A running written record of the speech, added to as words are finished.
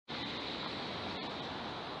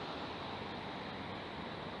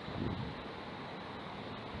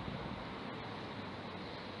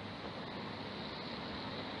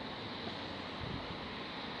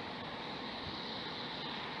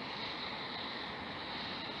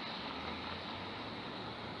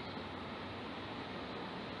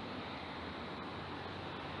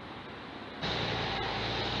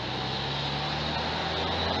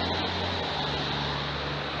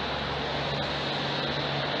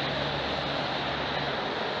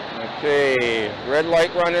Okay, red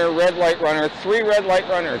light runner, 3 red light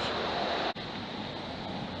runners.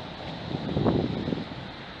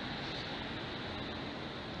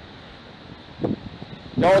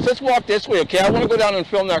 No, let's just walk this way, okay? I want to go down and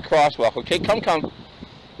film that crosswalk, okay? Come.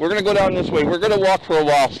 We're going to go down this way. We're going to walk for a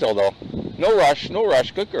while still, though. No rush.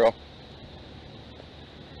 Good girl.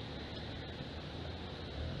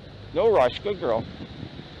 No rush. Good girl.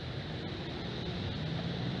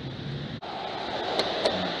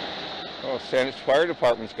 Oh, Saanich Fire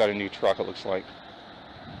Department's got a new truck, it looks like.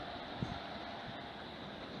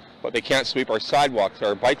 But they can't sweep our sidewalks,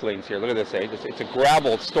 our bike lanes here. Look at this, eh? It's a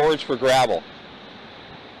gravel, it's storage for gravel.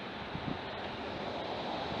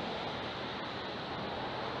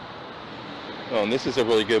 Oh, and this is a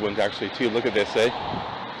really good one actually too. Look at this, eh?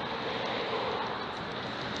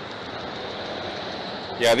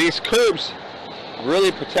 Yeah, these curbs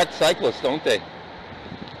really protect cyclists, don't they?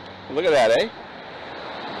 Look at that, eh?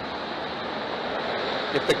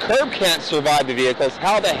 If the curb can't survive the vehicles,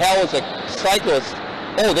 how the hell is a cyclist?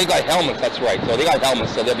 Oh, they got helmets, that's right. So they got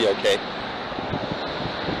helmets, so they'll be okay.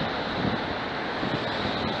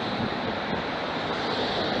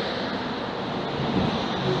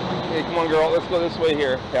 Hey, come on, girl, let's go this way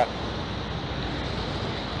here. Yeah.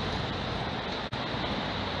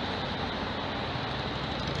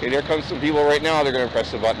 Okay, there comes some people right now. They're going to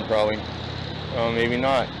press the button, probably. Oh, maybe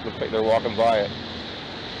not. Looks like they're walking by it.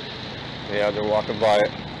 Yeah, they're walking by it.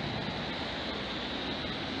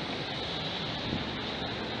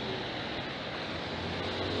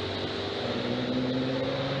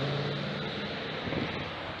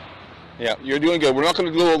 Yeah, you're doing good. We're not going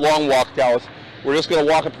to do a long walk, Dallas. We're just going to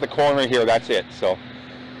walk up to the corner here. That's it. So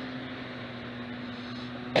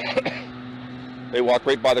they walk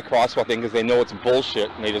right by the crosswalk thing because they know it's bullshit,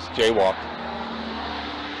 and they just jaywalk.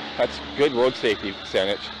 That's good road safety,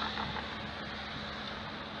 Saanich.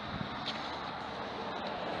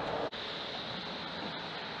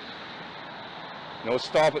 No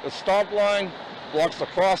stop at the stop line, blocks the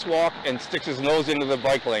crosswalk, and sticks his nose into the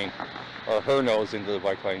bike lane, or her nose into the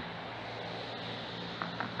bike lane.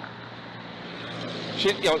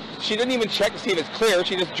 She didn't even check to see if it's clear.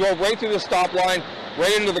 She just drove right through the stop line,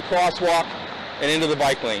 right into the crosswalk, and into the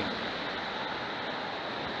bike lane.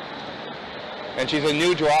 And she's a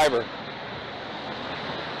new driver.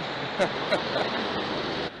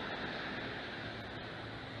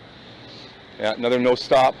 Yeah, another no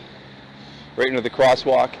stop. Right into the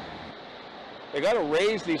crosswalk. They got to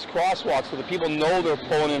raise these crosswalks so the people know they're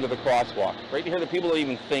pulling into the crosswalk. Right here, the people don't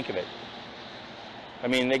even think of it. I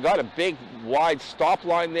mean, they got a big, wide stop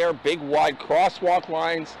line there, big, wide crosswalk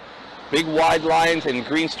lines, big, wide lines, and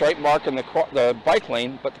green stripe mark in the bike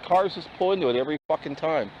lane, but the cars just pull into it every fucking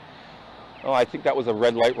time. Oh, I think that was a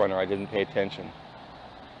red light runner. I didn't pay attention.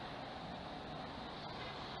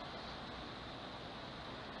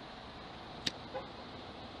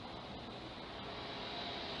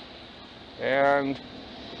 And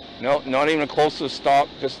no, not even a close to a stop,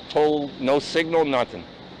 just total no signal, nothing.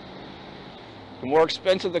 The more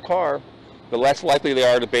expensive the car, the less likely they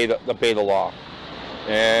are to obey the law.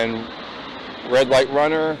 And red light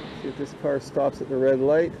runner, see if this car stops at the red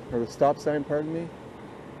light, or the stop sign, pardon me.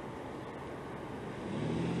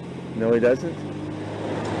 No, he doesn't.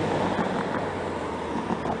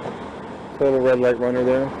 Total red light runner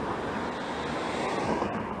there.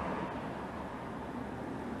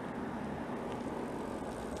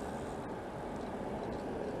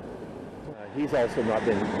 He's also not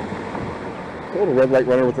been total red light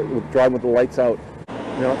runner with driving with the lights out.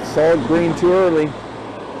 No, solid green too early.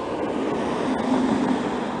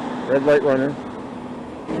 Red light runner.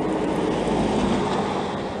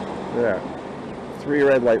 There. 3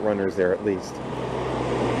 red light runners there at least.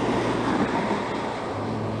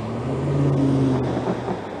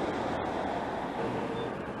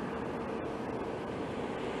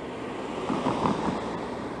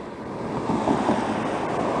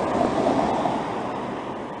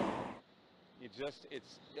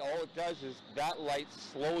 All it does is that light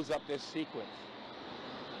slows up this sequence.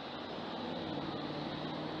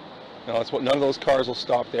 Now that's what, none of those cars will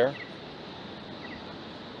stop there.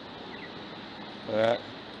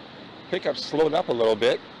 Pickup slowed up a little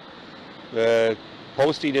bit. The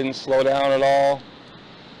postie didn't slow down at all.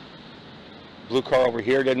 Blue car over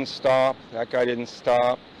here didn't stop. That guy didn't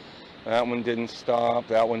stop. That one didn't stop.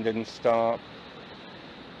 That one didn't stop.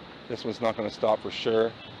 This one's not going to stop for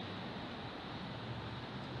sure.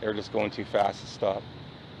 They're just going too fast to stop.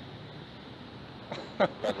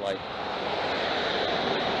 Red light.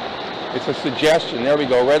 It's a suggestion. There we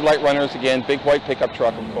go. Red light runners again. Big white pickup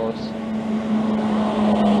truck, of course.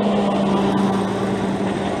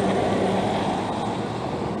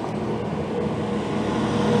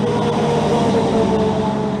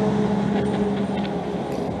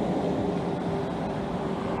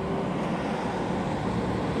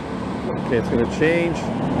 it's going to change.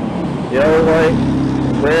 Yellow light,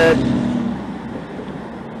 red.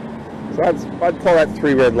 So I'd call that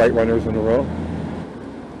 3 red light runners in a row.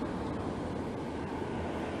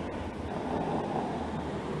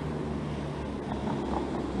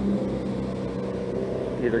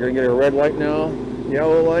 Okay, they're going to get a red light now,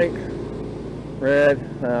 yellow light, red.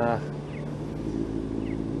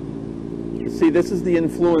 See, this is the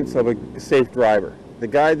influence of a safe driver. The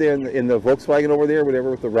guy there in the Volkswagen over there,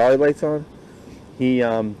 whatever, with the rally lights on, he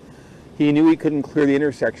knew he couldn't clear the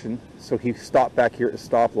intersection, so he stopped back here at the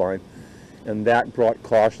stop line, and that brought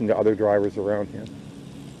caution to other drivers around him.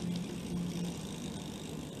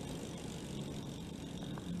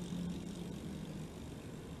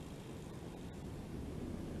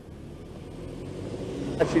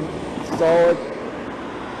 Actually, solid.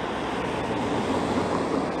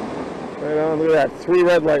 Right on, look at that. 3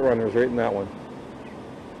 red light runners right in that one.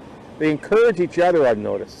 They encourage each other, I've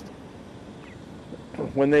noticed.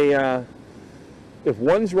 When they, if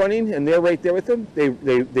one's running and they're right there with them, they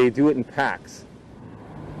do it in packs.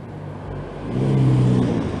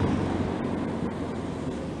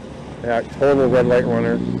 Yeah, total red light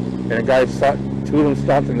runner. And a guy saw, 2 of them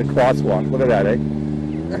stopped in the crosswalk. Look at that, eh?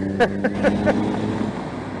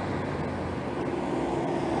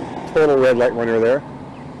 Total red light runner there.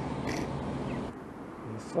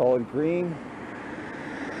 Solid green,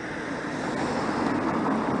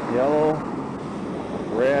 yellow,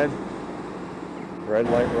 red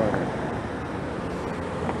light runner.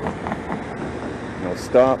 No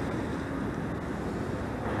stop.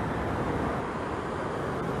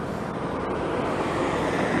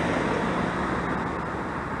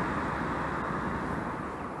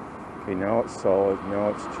 Okay, now it's solid, now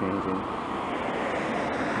it's changing.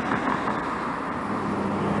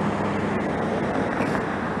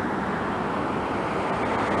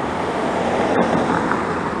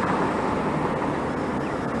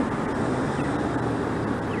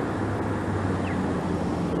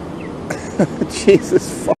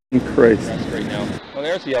 Jesus fucking Christ. That's right now. Well,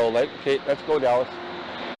 there's the yellow light. Okay, let's go, Dallas.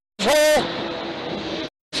 Hey,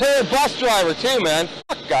 bus driver too, man.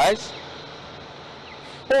 Fuck, guys.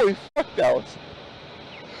 Holy fuck, Dallas.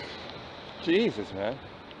 Jesus, man.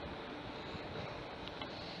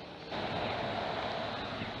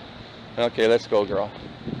 Okay, let's go, girl.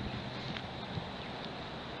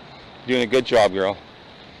 Doing a good job, girl.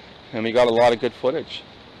 And we got a lot of good footage.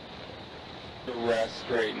 Rest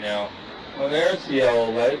right now. Well, there's the yellow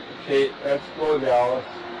light. Okay, let's go, Dallas.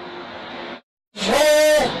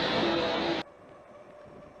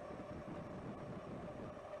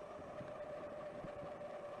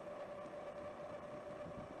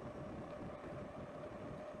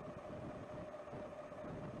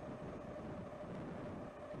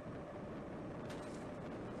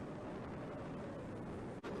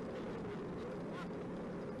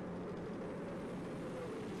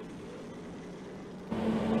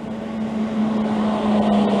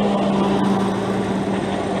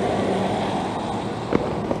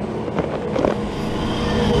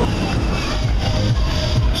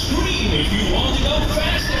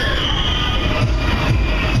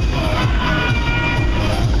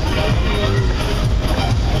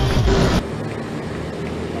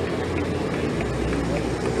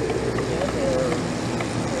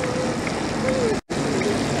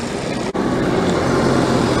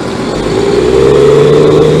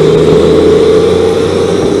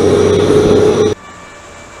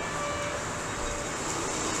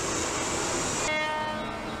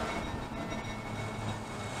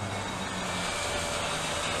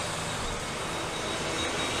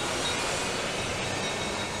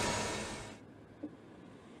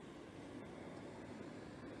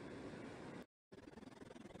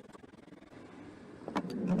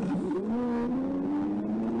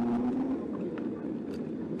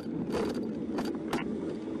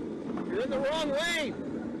 You're in the wrong lane!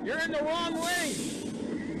 You're in the wrong lane!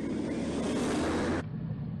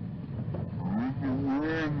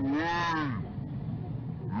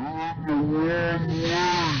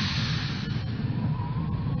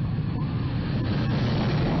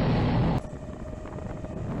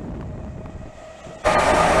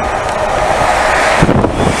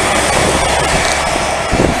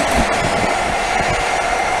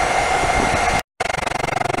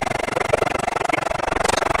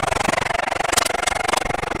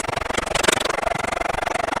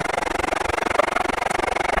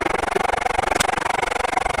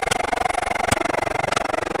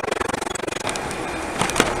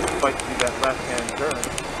 Fight to do that left-hand turn.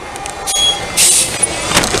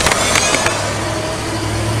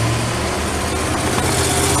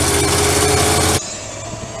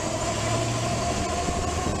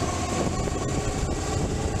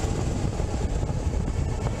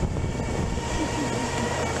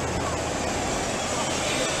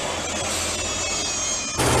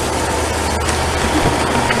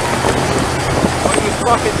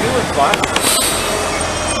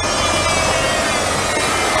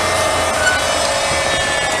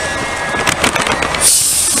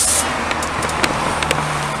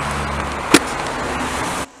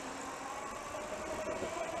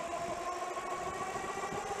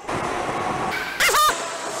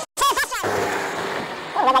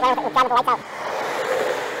 light runner with down with the lights out.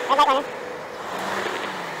 Red light runner.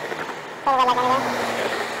 Pull the red light runner there.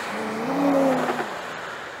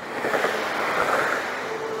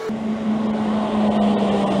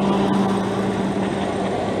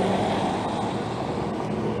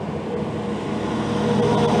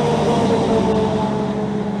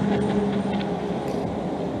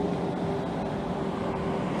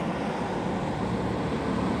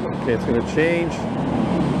 Okay, it's going to change.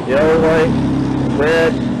 Yellow light,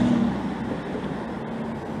 red.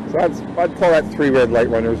 So I'd call that 3 red light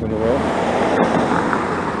runners in a row.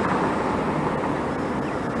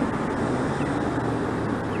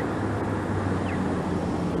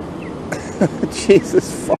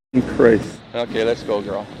 Jesus fucking Christ. Okay, let's go,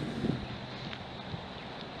 girl.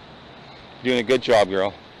 Doing a good job,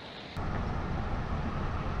 girl.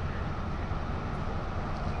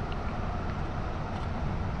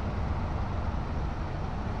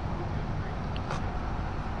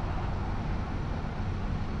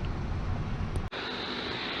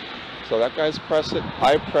 So that guy's pressed it,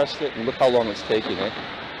 I pressed it, and look how long it's taking, eh?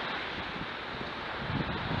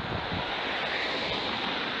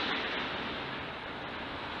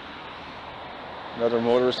 Another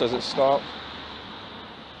motorist doesn't stop.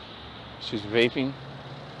 She's vaping.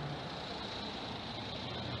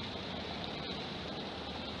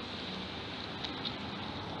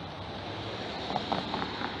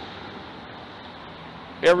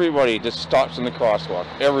 Everybody just stops in the crosswalk.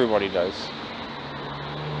 Everybody does.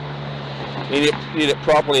 Need it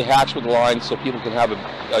properly hatched with lines so people can have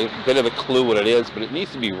a bit of a clue what it is, but it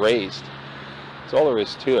needs to be raised. That's all there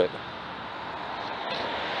is to it.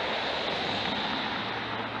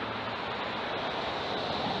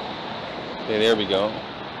 Okay, there we go.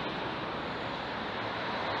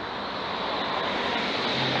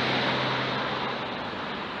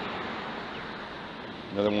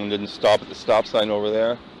 Another one didn't stop at the stop sign over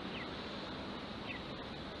there.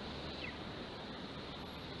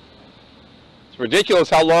 It's ridiculous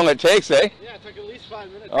how long it takes, eh? Yeah, it took at least 5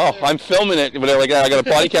 minutes. Oh, I'm filming it, but I got a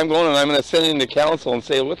body cam going, and I'm going to send it into council and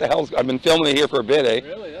say, what the hell's... I've been filming it here for a bit, eh?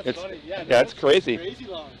 Really? That's funny. Yeah, yeah, it's crazy. Crazy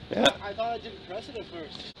long. Yeah. I thought I didn't press it at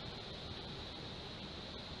first.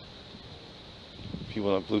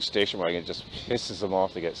 People in a blue station wagon, just pisses them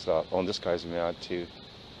off to get stopped. Oh, and this guy's mad too.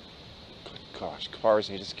 Good gosh, cars,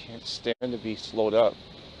 they just can't stand to be slowed up.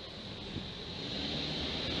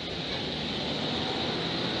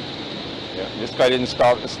 Yeah, this guy didn't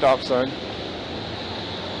stop at the stop sign.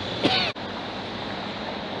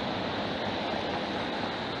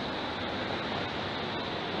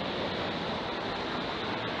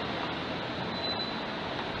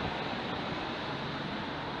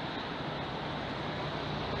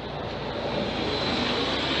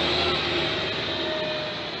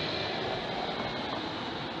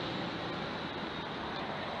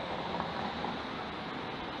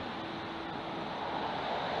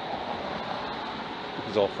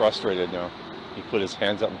 He's all frustrated now. He put his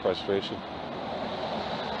hands up in frustration.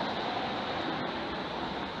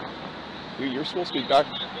 You're supposed to be back.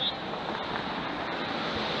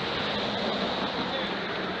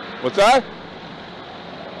 What's that?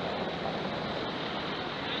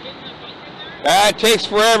 It takes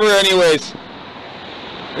forever anyways.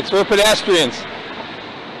 It's for pedestrians.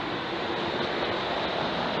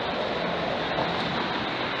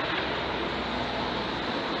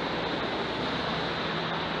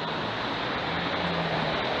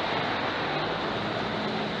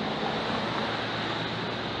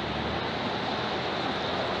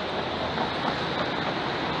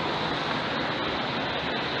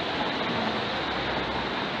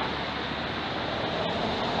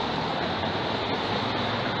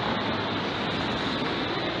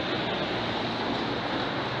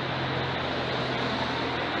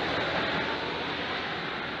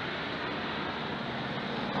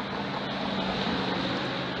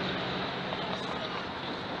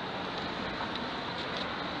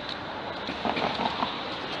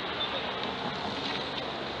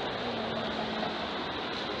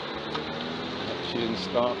 She didn't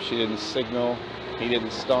stop, she didn't signal, he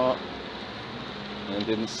didn't stop, and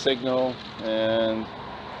didn't signal, and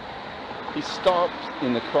he stopped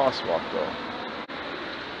in the crosswalk though.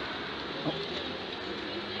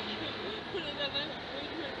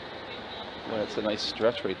 Well, it's a nice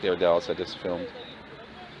stretch right there, Dallas, I just filmed.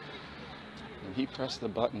 And he pressed the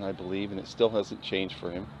button, I believe, and it still hasn't changed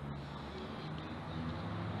for him.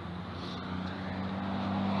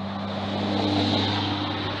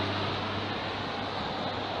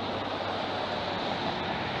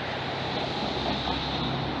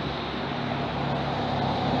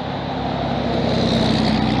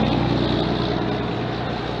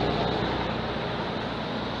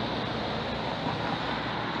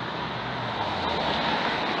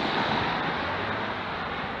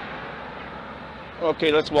 Okay,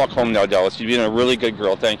 let's walk home now, Dallas. You've been a really good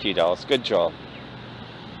girl. Thank you, Dallas. Good job.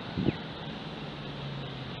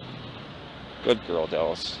 Good girl,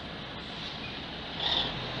 Dallas.